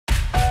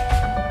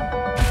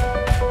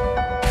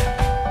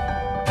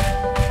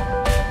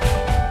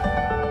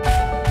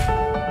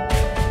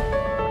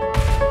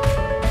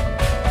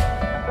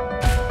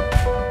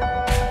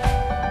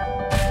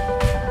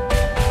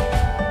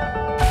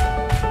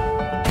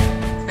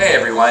Hey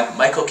everyone,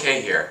 Michael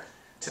K here.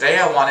 Today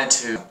I wanted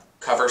to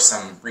cover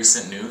some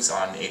recent news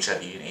on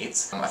HIV and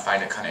AIDS. I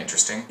find it kind of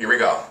interesting. Here we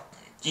go.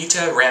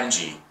 Geeta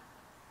Ramji,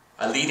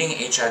 a leading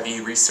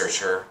HIV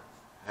researcher,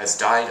 has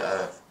died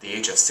at the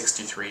age of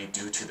 63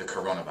 due to the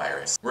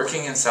coronavirus.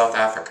 Working in South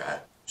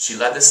Africa, she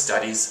led the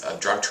studies of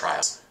drug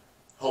trials,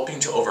 hoping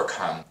to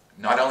overcome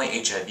not only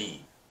HIV,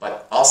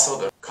 but also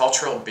the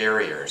cultural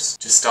barriers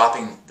to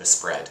stopping the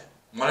spread.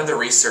 One of the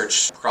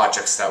research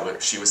projects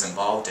that she was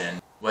involved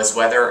in was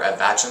whether a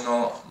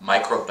vaginal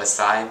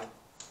microbicide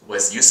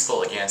was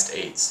useful against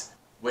AIDS,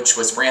 which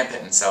was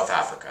rampant in South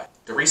Africa.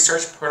 The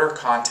research put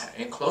her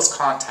in close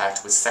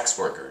contact with sex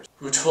workers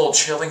who told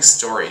chilling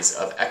stories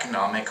of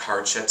economic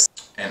hardships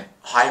and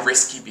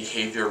high-risky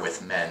behavior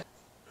with men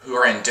who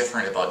are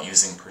indifferent about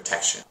using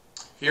protection.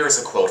 Here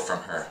is a quote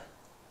from her.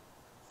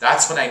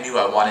 "That's when I knew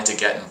I wanted to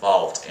get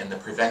involved in the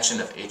prevention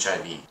of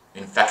HIV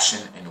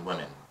infection in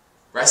women.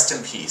 Rest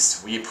in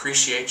peace. We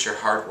appreciate your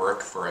hard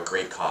work for a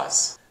great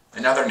cause."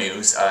 In other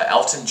news,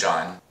 Elton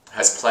John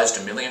has pledged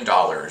 $1 million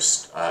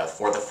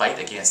for the fight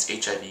against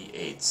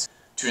HIV/AIDS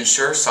to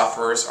ensure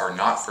sufferers are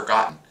not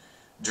forgotten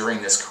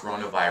during this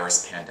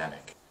coronavirus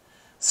pandemic.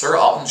 Sir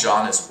Elton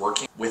John is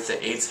working with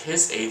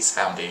his AIDS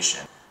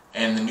Foundation,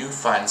 and the new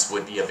funds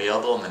would be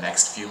available in the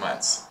next few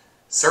months.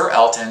 Sir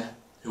Elton,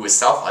 who is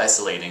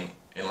self-isolating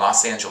in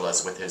Los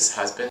Angeles with his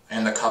husband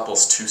and the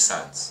couple's 2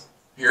 sons.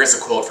 Here is a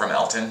quote from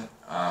Elton.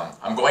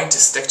 "I'm going to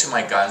stick to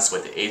my guns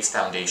with the AIDS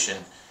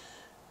Foundation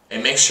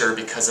and make sure,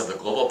 because of the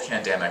global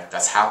pandemic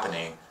that's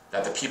happening,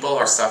 that the people who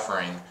are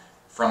suffering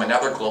from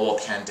another global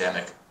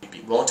pandemic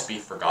won't be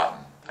forgotten.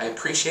 I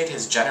appreciate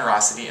his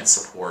generosity and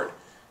support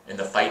in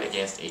the fight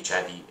against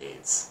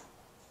HIV/AIDS."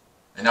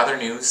 In other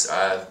news,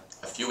 a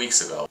few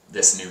weeks ago,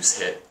 this news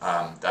hit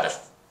that a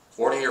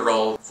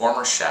 40-year-old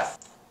former chef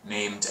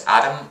named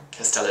Adam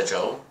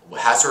Castellojo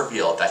has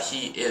revealed that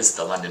he is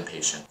the London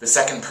patient, the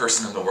second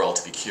person in the world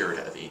to be cured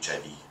of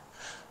HIV.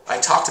 I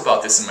talked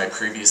about this in my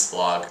previous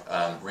vlog,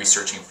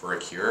 researching for a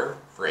cure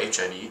for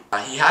HIV.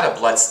 He had a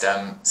blood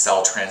stem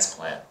cell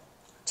transplant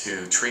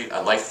to treat a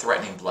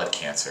life-threatening blood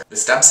cancer. The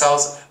stem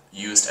cells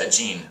used a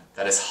gene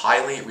that is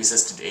highly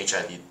resistant to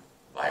HIV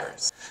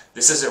virus.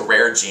 This is a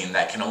rare gene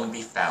that can only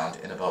be found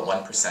in about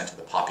 1% of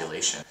the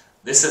population.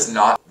 This is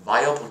not a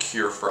viable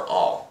cure for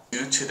all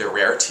due to the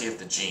rarity of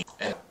the gene,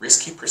 and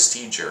risky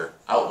procedure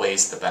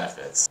outweighs the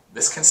benefits.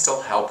 This can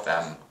still help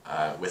them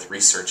with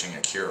researching a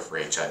cure for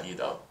HIV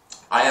though.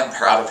 I am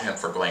proud of him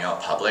for going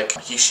out public.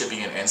 He should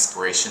be an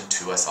inspiration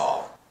to us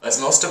all. As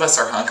most of us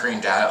are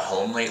hunkering down at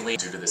home lately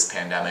due to this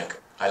pandemic,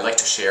 I'd like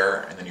to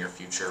share in the near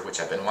future, which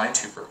I've been wanting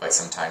to for quite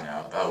some time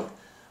now, about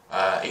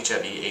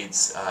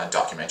HIV/AIDS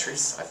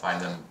documentaries. I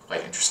find them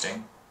quite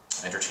interesting,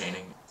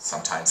 entertaining,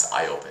 sometimes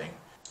eye-opening.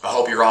 I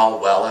hope you're all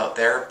well out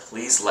there.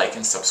 Please like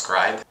and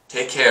subscribe.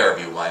 Take care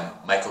everyone.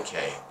 Michael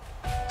K.